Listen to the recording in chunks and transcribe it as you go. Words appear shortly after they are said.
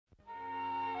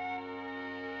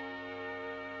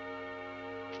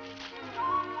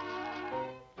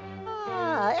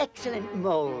excellent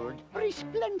mold,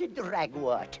 resplendent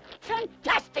ragwort,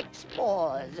 fantastic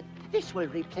spores. This will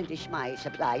replenish my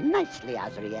supply nicely,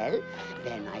 Azrael.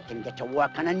 Then I can get to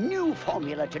work on a new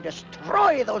formula to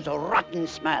destroy those rotten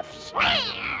Smurfs.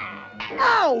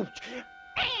 Ouch!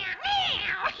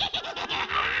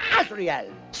 Azrael,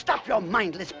 stop your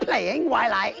mindless playing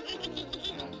while I...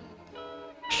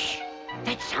 Shh!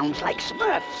 That sounds like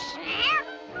Smurfs.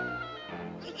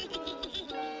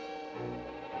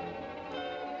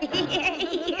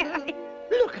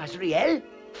 Look, Azrael,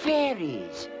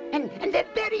 fairies. And they're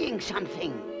burying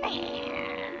something.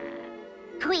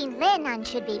 Queen Lennon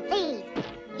should be pleased.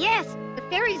 Yes, the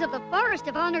fairies of the forest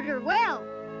have honored her well.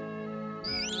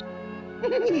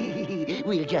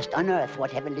 We'll just unearth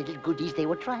whatever little goodies they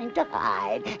were trying to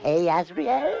hide. Hey,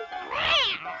 Azrael?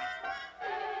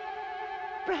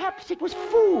 Perhaps it was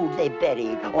food they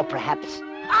buried, or perhaps...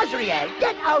 Azrael,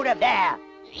 get out of there!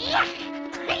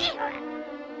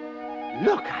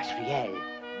 Look, Azrael,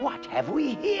 what have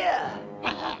we here?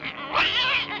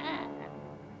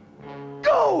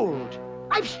 Gold!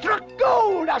 I've struck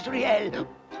gold, Azrael!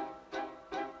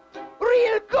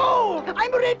 Real gold!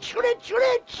 I'm rich, rich,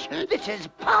 rich! This is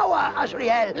power,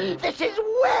 Azrael! This is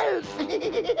wealth!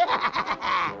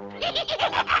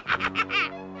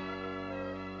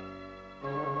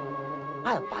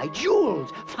 I'll buy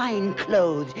jewels, fine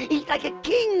clothes, eat like a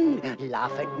king.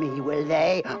 Laugh at me, will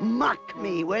they? Mock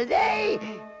me, will they?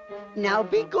 Now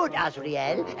be good,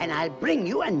 Azrael, and I'll bring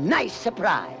you a nice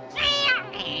surprise.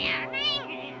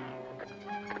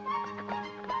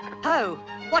 Oh,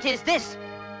 what is this?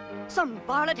 Some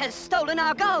varlet has stolen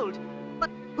our gold. But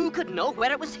who could know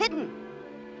where it was hidden?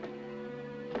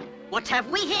 What have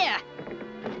we here?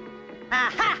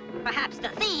 Aha! Perhaps the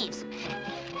thieves.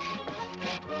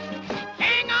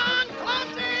 Hang on,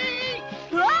 Clumsy!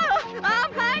 Oh,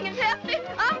 I'm hanging, Hefty!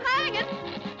 I'm hanging!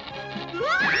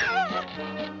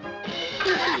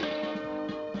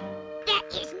 That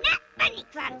is not funny,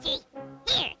 Clumsy.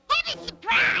 Here, have a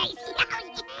surprise.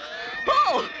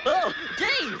 Oh,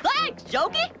 gee, thanks,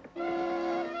 Jokey.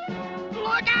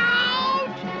 Look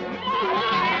out!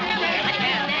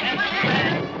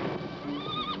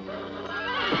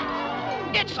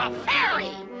 It's a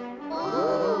fairy!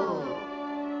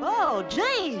 Oh,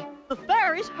 gee, the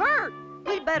fairy's hurt.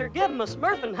 We'd better give him a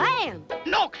smurfing hand.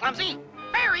 No, Clumsy!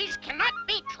 Fairies cannot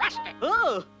be trusted!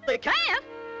 Oh, they can't?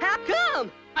 How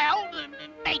come? Well,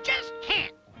 they just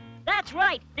can't. That's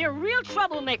right, they're real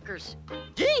troublemakers.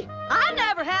 Gee, I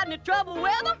never had any trouble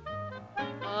with them.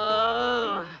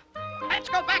 Let's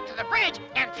go back to the bridge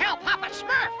and tell Papa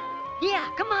Smurf. Yeah,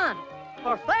 come on.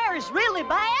 Are fairies really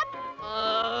bad?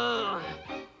 Ow!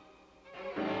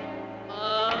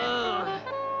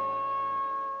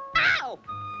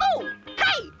 Oh,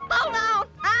 hey, hold on,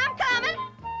 I'm coming.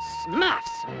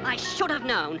 Smurfs, I should have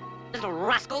known. Little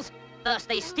rascals. First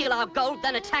they steal our gold,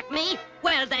 then attack me.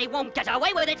 Well, they won't get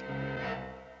away with it.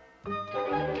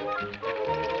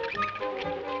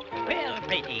 Well,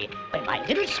 Brady, when my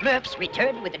little Smurfs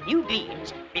return with the new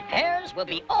beans, repairs will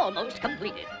be almost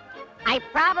completed. I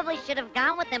probably should have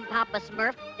gone with them, Papa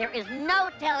Smurf. There is no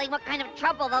telling what kind of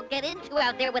trouble they'll get into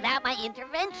out there without my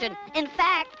intervention. In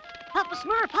fact... Papa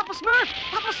Smurf, Papa Smurf,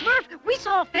 Papa Smurf, we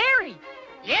saw a fairy.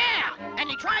 Yeah, and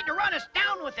he tried to run us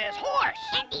down with his horse.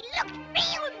 And he looked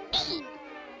real mean.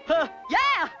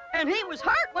 Yeah, and he was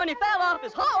hurt when he fell off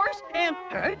his horse, and...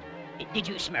 Hurt? Did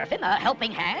you Smurf him a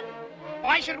helping hand?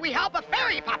 Why should we help a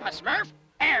fairy, Papa Smurf?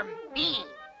 They're mean.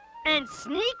 And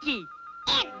sneaky.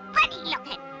 And funny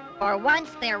looking. For once,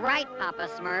 they're right, Papa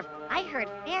Smurf. I heard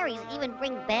fairies even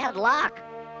bring bad luck.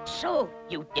 So,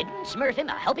 you didn't Smurf him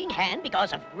a helping hand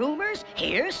because of rumors,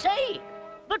 hearsay?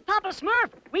 But Papa Smurf,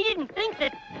 we didn't think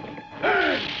that...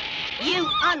 You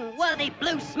unworthy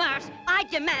blue Smurfs! I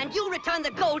demand you return the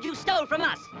gold you stole from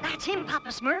us! That's him, Papa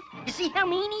Smurf. You see how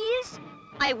mean he is?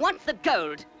 I want the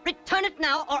gold. Return it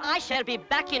now, or I shall be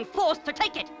back in force to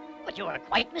take it. But you are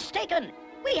quite mistaken.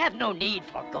 We have no need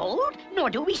for gold, nor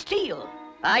do we steal.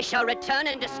 I shall return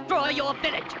and destroy your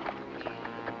village.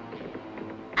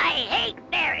 I hate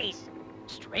fairies.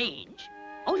 Strange.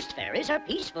 Most fairies are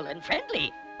peaceful and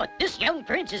friendly, but this young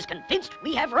prince is convinced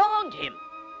we have wronged him.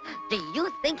 Do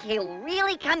you think he'll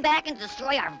really come back and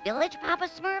destroy our village, Papa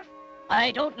Smurf?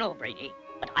 I don't know, Brady,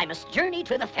 but I must journey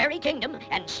to the fairy kingdom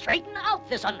and straighten out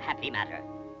this unhappy matter.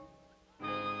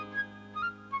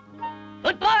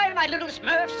 Goodbye, my little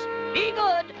Smurfs. Be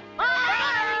good.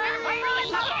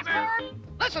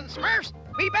 Listen, Smurfs,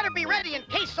 we better be ready in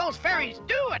case those fairies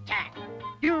do attack.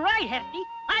 You're right, Hefty.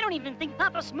 I don't even think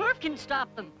Papa Smurf can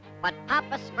stop them. But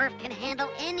Papa Smurf can handle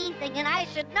anything, and I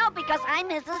should know because I'm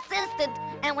his assistant.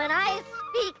 And when I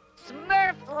speak,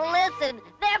 Smurfs listen.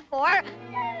 Therefore,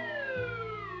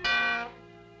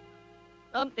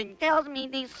 something tells me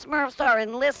these Smurfs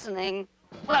aren't listening.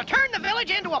 We'll turn the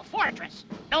village into a fortress.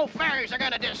 No fairies are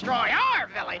gonna destroy our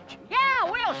village. Yeah,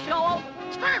 we'll show 'em.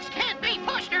 Smurfs can't be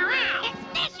pushed around.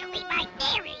 Especially by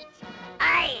fairies.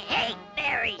 I hate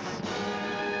fairies.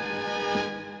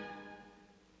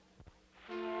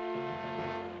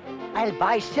 I'll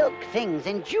buy silk things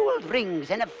and jeweled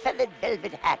rings and a feathered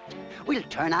velvet hat. We'll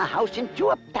turn our house into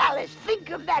a palace.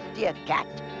 Think of that, dear cat.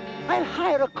 I'll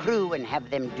hire a crew and have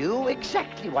them do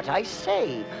exactly what I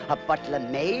say. A butler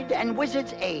maid and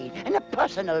wizard's aid and a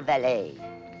personal valet.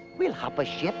 We'll hop a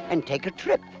ship and take a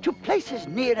trip to places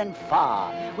near and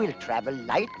far. We'll travel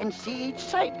light and see each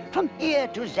sight from here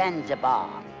to Zanzibar.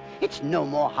 It's no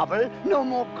more hobble, no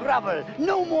more grovel,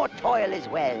 no more toil as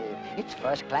well. It's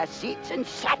first-class seats and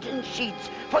satin sheets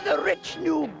for the rich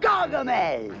new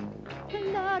Gargamel.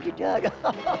 La-di-da-da.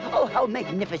 Oh, how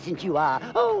magnificent you are.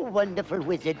 Oh, wonderful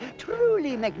wizard.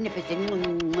 Truly magnificent.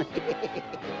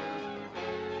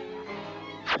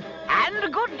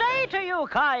 And good day to you,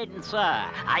 kind sir.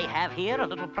 I have here a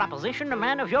little proposition a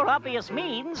man of your obvious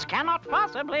means cannot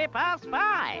possibly pass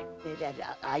by.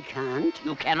 I can't.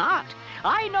 You cannot.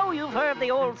 I know you've heard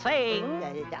the old saying.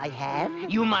 I have.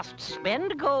 You must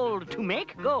spend gold to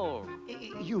make gold.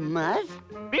 You must?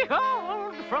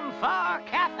 Behold, from far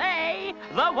Cathay,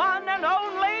 the one and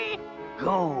only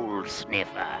Gold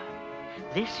Sniffer.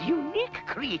 This unique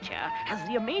creature has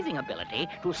the amazing ability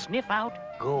to sniff out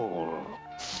gold.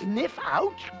 Sniff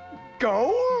out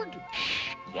gold?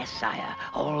 Shh. Yes, sire.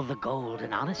 All the gold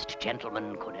an honest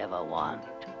gentleman could ever want.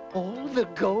 All the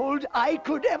gold I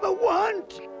could ever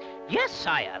want? Yes,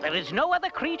 sire. There is no other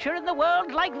creature in the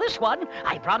world like this one.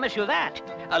 I promise you that.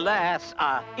 Alas,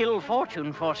 ill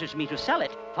fortune forces me to sell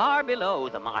it far below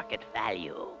the market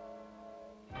value.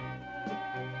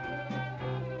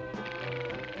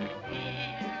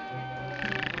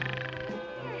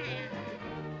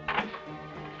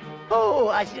 Oh,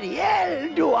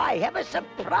 Azriel, do I have a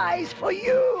surprise for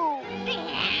you?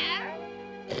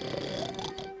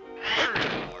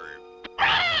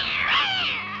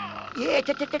 Yeah,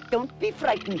 don't be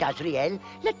frightened, Azriel.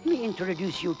 Let me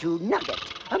introduce you to Nugget,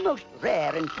 a most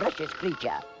rare and precious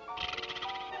creature.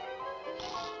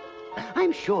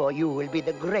 I'm sure you will be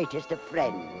the greatest of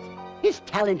friends. His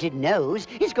talented nose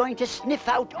is going to sniff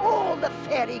out all the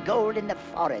fairy gold in the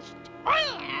forest.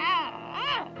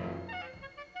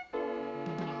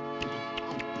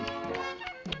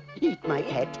 Eat, my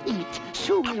pet, eat.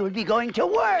 Soon you'll be going to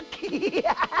work.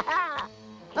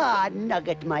 Ah,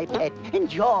 Nugget, my pet,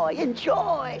 enjoy,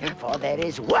 enjoy. For there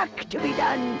is work to be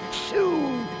done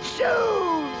soon,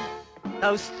 soon.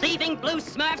 Those thieving blue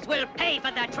Smurfs will pay for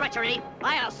their treachery.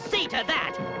 I'll see to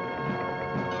that.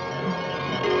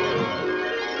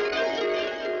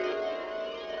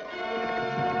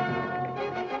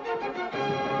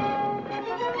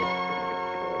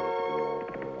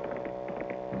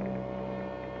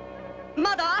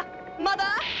 Mother! Mother!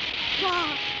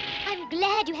 Wow, I'm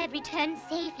glad you have returned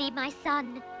safely, my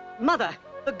son. Mother,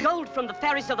 the gold from the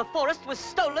fairies of the forest was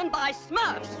stolen by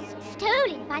Smurfs.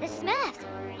 Stolen by the Smurfs?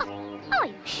 Oh, are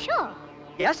you sure?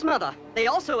 Yes, Mother. They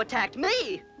also attacked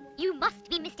me. You must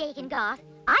be mistaken, Garth.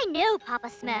 I know Papa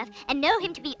Smurf and know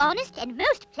him to be honest and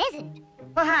most pleasant.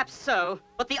 Perhaps so,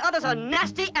 but the others are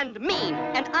nasty and mean,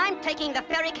 and I'm taking the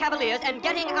fairy cavaliers and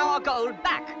getting our gold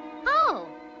back. Oh,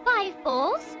 by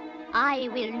force? I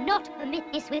will not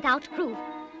permit this without proof.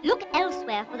 Look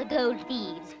elsewhere for the gold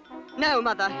thieves. No,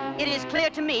 Mother. It is clear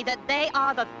to me that they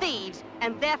are the thieves,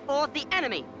 and therefore the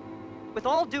enemy. With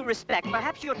all due respect,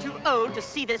 perhaps you're too old to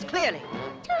see this clearly.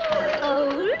 Too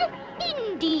old?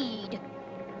 Indeed.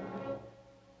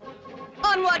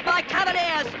 Onward, my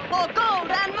cavaliers, for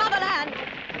gold and motherland!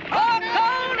 For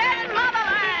gold and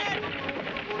motherland!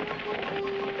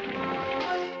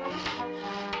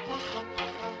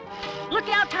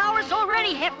 Lookout tower's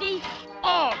already, Hefty.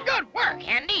 Oh, good work,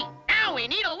 Handy. Now we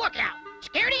need a lookout.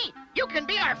 Scaredy, you can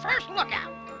be our first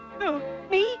lookout.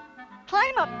 Me?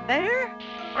 Climb up there?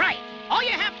 Right. All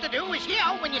you have to do is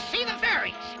yell when you see the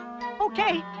fairies.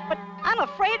 Okay, but I'm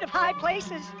afraid of high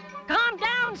places. Calm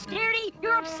down, Scaredy.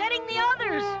 You're upsetting the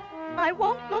others. I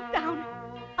won't look down.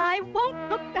 I won't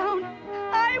look down.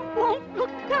 I won't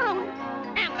look down.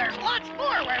 And there's lots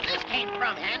more where this came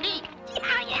from, Handy.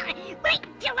 Yeah. Wait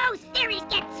till those fairies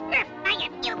get Smurfed by a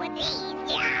few of these.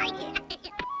 Yeah.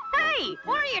 Hey,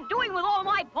 what are you doing with all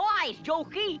my pies,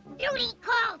 Jokey? Duty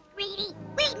calls, Greedy.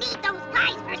 We need those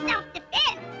pies for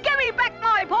self-defense. Give me back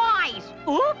my pies!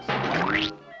 Oops!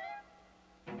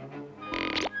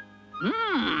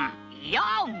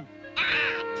 Boom!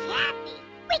 Ah, Taffy!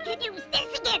 We could use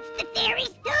this against the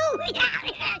fairies, too!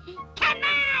 Come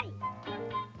on!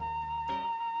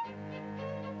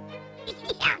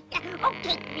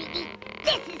 Okay, Greedy.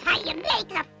 This is how you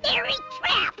make a fairy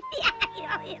trap!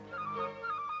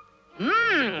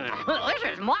 This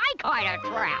is my kind of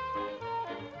trap.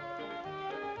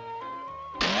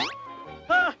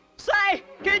 Say,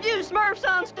 could you Smurfs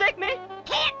unstick me?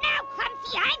 Can't now,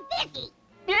 Clumsy. I'm busy.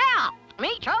 Yeah,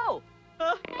 me too.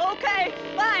 Okay,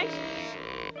 thanks.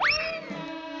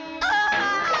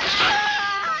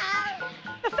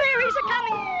 The fairies are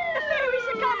coming! The fairies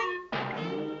are coming!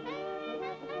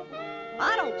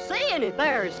 I don't see any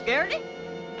fairies, Scaredy.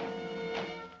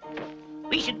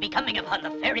 We should be coming upon the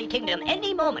fairy kingdom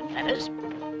any moment, fellas.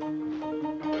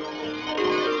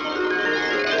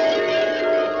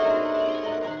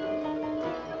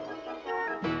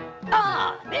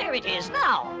 Ah, there it is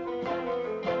now.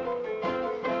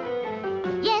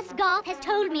 Yes, Garth has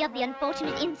told me of the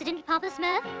unfortunate incident, Papa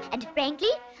Smurf, and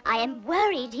frankly, I am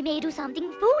worried he may do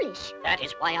something foolish. That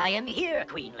is why I am here,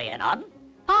 Queen Leonon.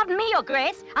 Pardon me, Your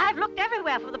Grace. I've looked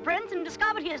everywhere for the prince and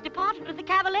discovered he has departed with the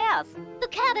Cavaliers. The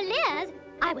Cavaliers?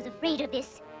 I was afraid of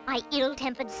this. My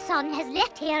ill-tempered son has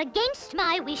left here against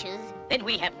my wishes. Then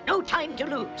we have no time to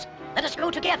lose. Let us go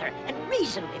together and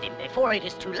reason with him before it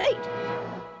is too late.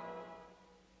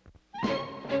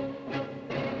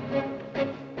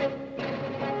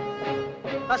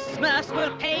 The Smurfs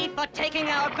will pay for taking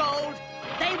our gold.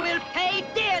 They will pay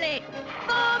dearly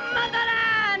for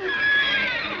Motherland!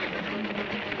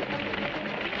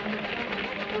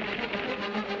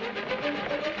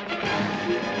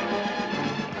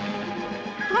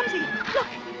 Clumsy, look!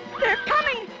 They're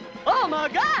coming! Oh my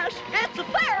gosh! It's the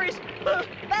fairies!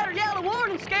 Better yell a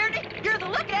warning, Scaredy! You're the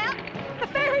lookout! The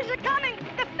fairies are coming!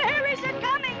 The fairies are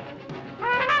coming!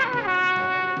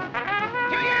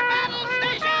 To your battle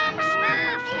station,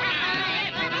 Smurfs!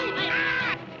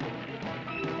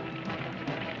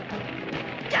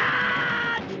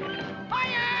 Dodge!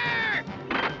 Fire!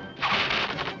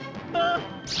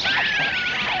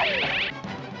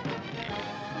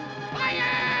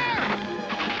 Fire!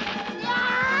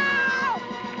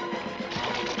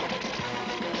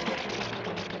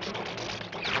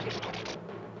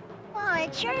 Oh,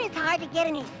 it sure is hard to get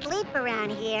any sleep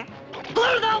around here.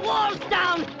 Pull the walls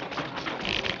down!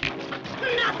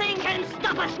 Nothing can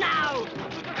stop us now!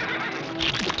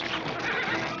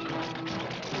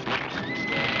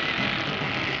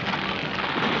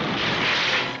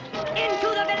 Into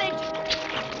the village!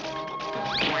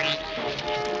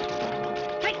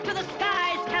 Take to the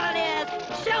skies, Cavaliers!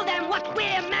 Show them what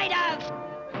we're made of!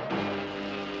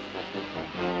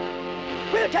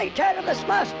 We'll take care of the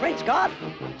Smurfs, Prince Garth.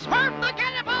 Smurf the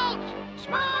cannibals!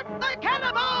 Smurf the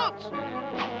cannibals!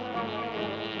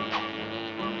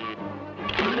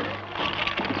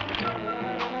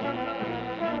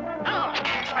 Oh,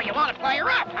 so you want to fire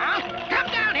up, huh? Come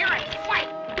down here and fight!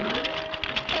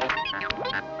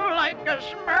 Like a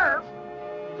Smurf.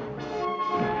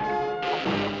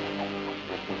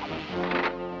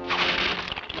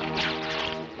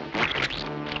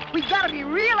 We gotta be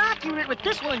real accurate with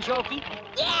this one, Jokey.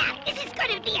 Yeah, this is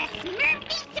going to be a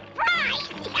Smurfy surprise!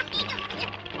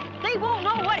 They won't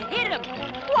know what hit them.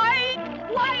 Wait!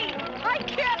 Wait! I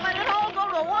can't let it all go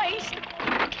to waste.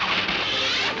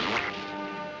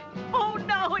 Oh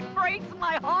no, it breaks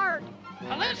my heart.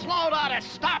 Well, this load ought to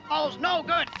stop those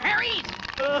no-good fairies.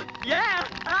 Yeah,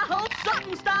 I hope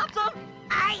something stops them.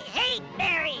 I hate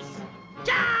fairies.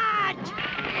 Dodge!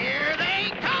 Here they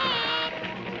come!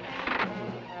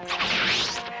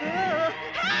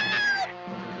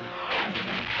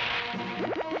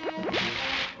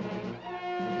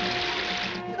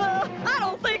 I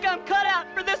don't think I'm cut out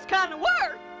for this kind of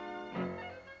work.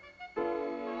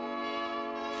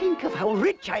 Think of how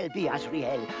rich I'll be,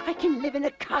 Azrael. I can live in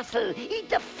a castle, eat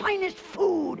the finest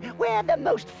food, wear the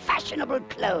most fashionable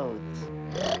clothes.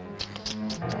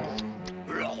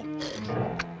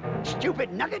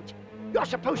 Stupid nugget! You're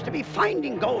supposed to be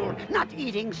finding gold, not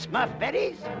eating Smurf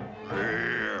berries.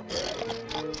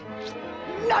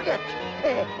 Nugget!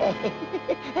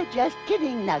 Just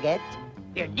kidding, Nugget.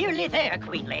 We're nearly there,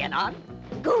 Queen Leonon.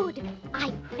 Good.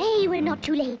 I pray we're not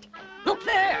too late. Look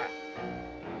there!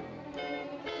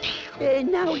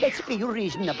 Now let's be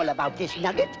reasonable about this,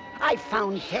 Nugget. I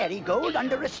found fairy gold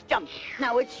under a stump.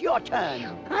 Now it's your turn.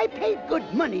 I paid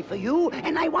good money for you,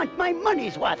 and I want my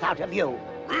money's worth out of you.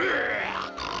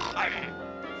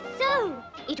 So,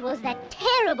 it was that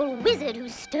terrible wizard who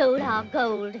stole our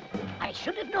gold. I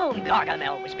should have known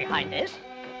Gargamel was behind this.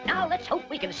 Now let's hope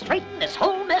we can straighten this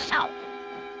whole mess out.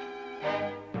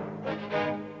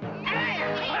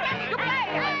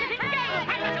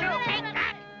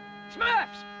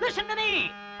 Listen to me!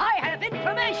 I have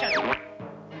information!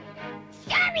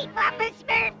 Sorry, Papa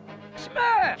Smurf.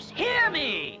 Smurfs, hear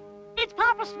me! It's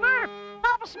Papa Smurf!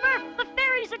 Papa Smurf, the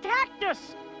fairies attacked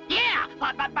us! Yeah,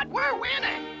 but we're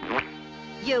winning.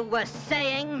 You were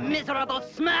saying, miserable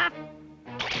Smurf?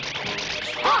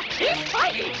 Stop this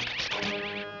fighting!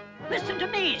 Listen to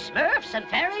me, Smurfs and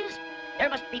Fairies. There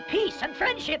must be peace and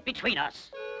friendship between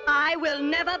us. I will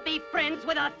never be friends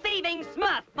with a thieving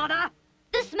Smurf, Mother!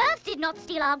 The Smurfs did not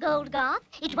steal our gold, Garth.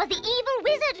 It was the evil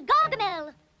wizard,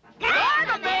 Gargamel.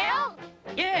 Gargamel?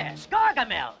 Yes,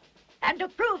 Gargamel. And to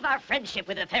prove our friendship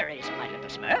with the fairies, my little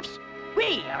Smurfs,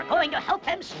 we are going to help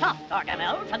them stop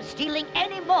Gargamel from stealing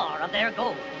any more of their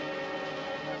gold.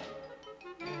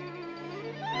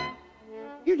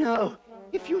 You know,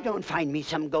 if you don't find me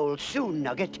some gold soon,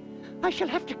 Nugget, I shall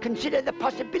have to consider the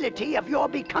possibility of your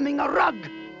becoming a rug.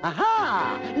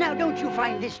 Aha! Now don't you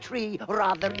find this tree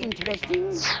rather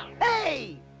interesting?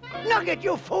 Hey! Nugget,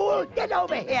 you fool! Get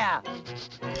over here!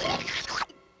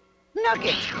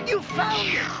 Nugget, you found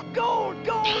it! Gold,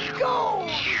 gold,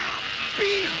 gold!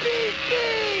 Bees, bees,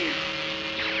 bees!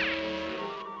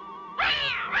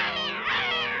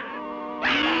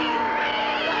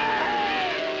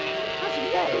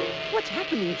 Raphael, what's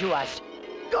happening to us?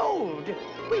 Gold!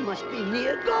 We must be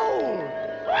near gold!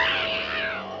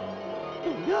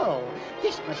 Oh no,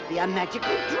 this must be a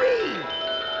magical tree!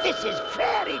 This is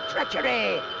fairy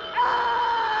treachery!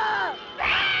 Ah!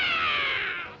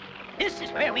 This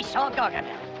is where we saw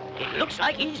Gargamel. It looks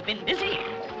like he's been busy.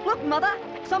 Look, Mother!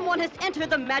 Someone has entered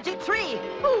the magic tree!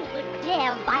 Who would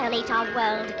dare violate our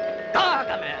world?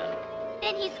 Gargamel!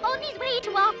 Then he's on his way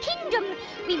to our kingdom.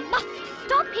 We must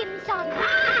stop him, son.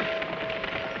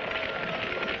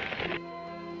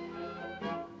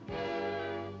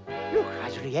 Look,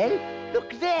 Azrael,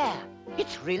 look there.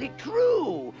 It's really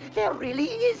true. There really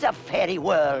is a fairy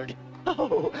world.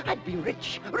 Oh, I'd be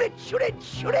rich, rich,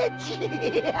 rich, rich.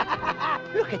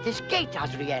 Look at this gate,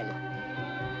 Azrael.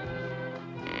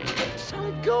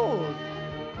 Solid gold.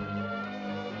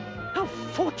 How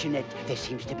fortunate. There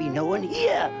seems to be no one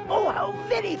here. Oh, how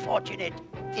very fortunate.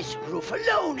 This roof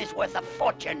alone is worth a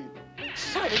fortune.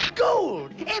 Solid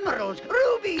gold, emeralds,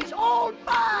 rubies, all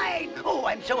mine. Oh,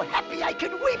 I'm so happy I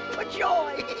can weep for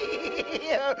joy.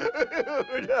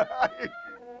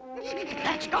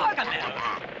 That's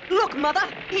Gargamel! Look, Mother!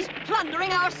 He's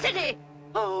plundering our city!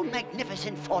 Oh,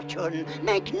 magnificent fortune,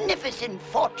 magnificent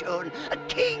fortune. A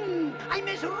king! I'm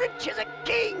as rich as a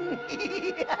king!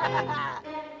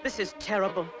 This is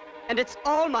terrible, and it's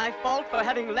all my fault for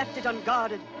having left it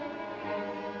unguarded.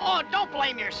 Oh, don't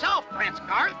blame yourself, Prince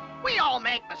Garth. We all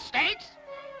make mistakes,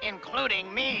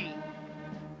 including me.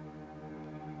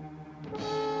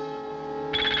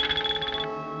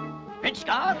 Prince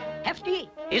Garth, Hefty,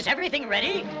 is everything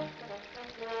ready?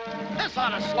 This ought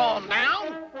to slow him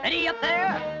down. Ready up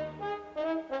there?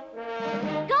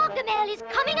 Gargamel is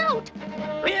coming out.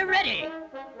 We're ready.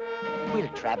 We'll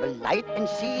travel light and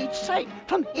see each sight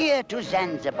from here to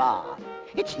Zanzibar.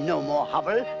 It's no more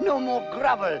hovel, no more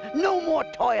grovel, no more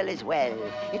toil as well.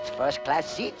 It's first-class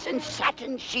seats and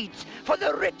satin sheets for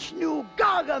the rich new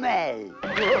Gargamel.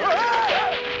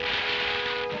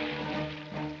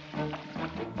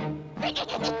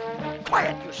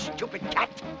 Quiet, you stupid cat.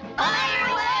 Fire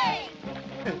away!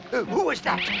 Who was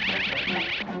that?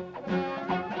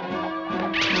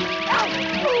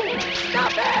 Oh,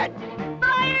 stop it!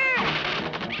 Fire!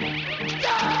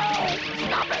 No!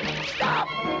 Stop it! Stop!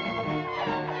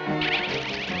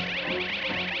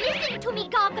 Listen to me,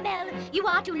 Gargamel. You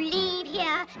are to leave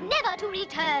here, never to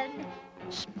return.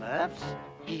 Smurfs?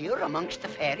 Here amongst the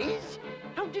fairies?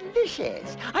 How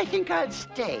delicious. I think I'll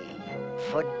stay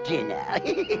for dinner.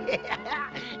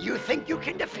 You think you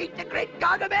can defeat the great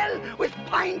Gargamel with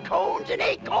pine cones and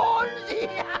acorns?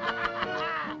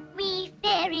 We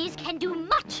fairies can do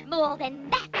much more than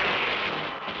that.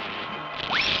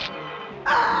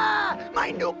 Ah!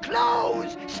 My new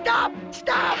clothes! Stop!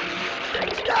 Stop!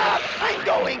 Stop! I'm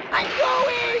going! I'm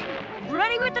going!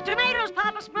 Ready with the tomatoes,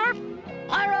 Papa Smurf.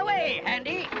 Fire away,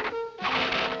 Handy.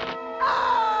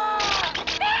 Ah!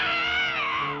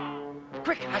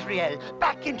 Quick, Azrael!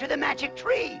 Back into the magic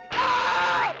tree!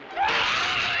 Ah!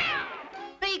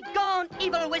 Be gone,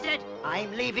 evil wizard!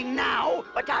 I'm leaving now,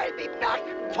 but I'll be back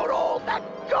for all that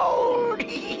gold!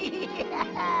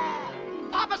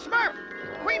 Papa Smurf!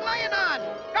 Queen Leonon!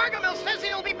 Gargamel says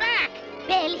he'll be back!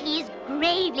 Well, he's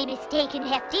gravely mistaken,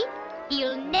 Hefty.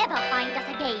 He'll never find us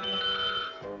again.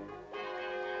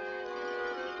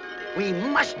 We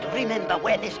must remember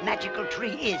where this magical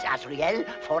tree is, Azrael,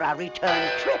 for our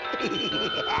return trip.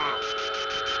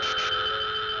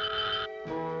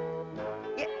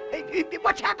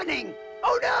 What's happening?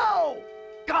 Oh, no!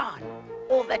 Gone.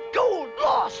 All that gold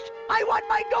lost. I want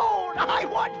my gold. I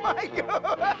want my gold.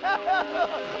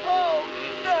 Oh,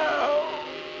 no.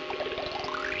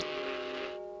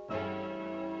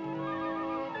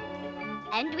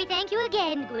 And we thank you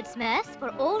again, good Smurfs, for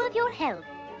all of your help.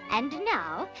 And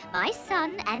now, my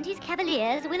son and his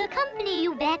cavaliers will accompany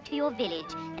you back to your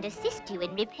village and assist you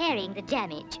in repairing the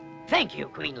damage. Thank you,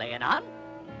 Queen Leonon.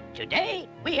 Today,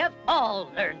 we have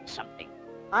all learned something.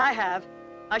 I have.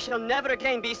 I shall never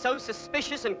again be so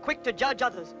suspicious and quick to judge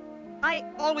others. I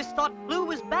always thought blue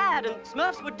was bad and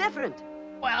Smurfs were different.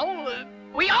 Well,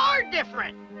 we are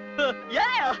different.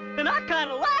 Yeah, and I kind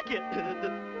of like it.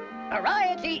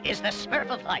 Variety is the Smurf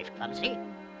of life, Clumsy.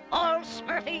 All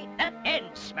Smurfy that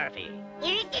ends Smurfy.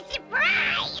 Here's the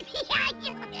surprise!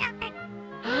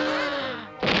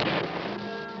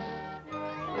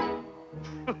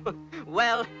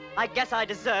 Well, I guess I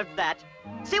deserved that.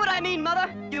 See what I mean,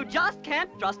 Mother? You just can't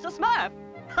trust a Smurf.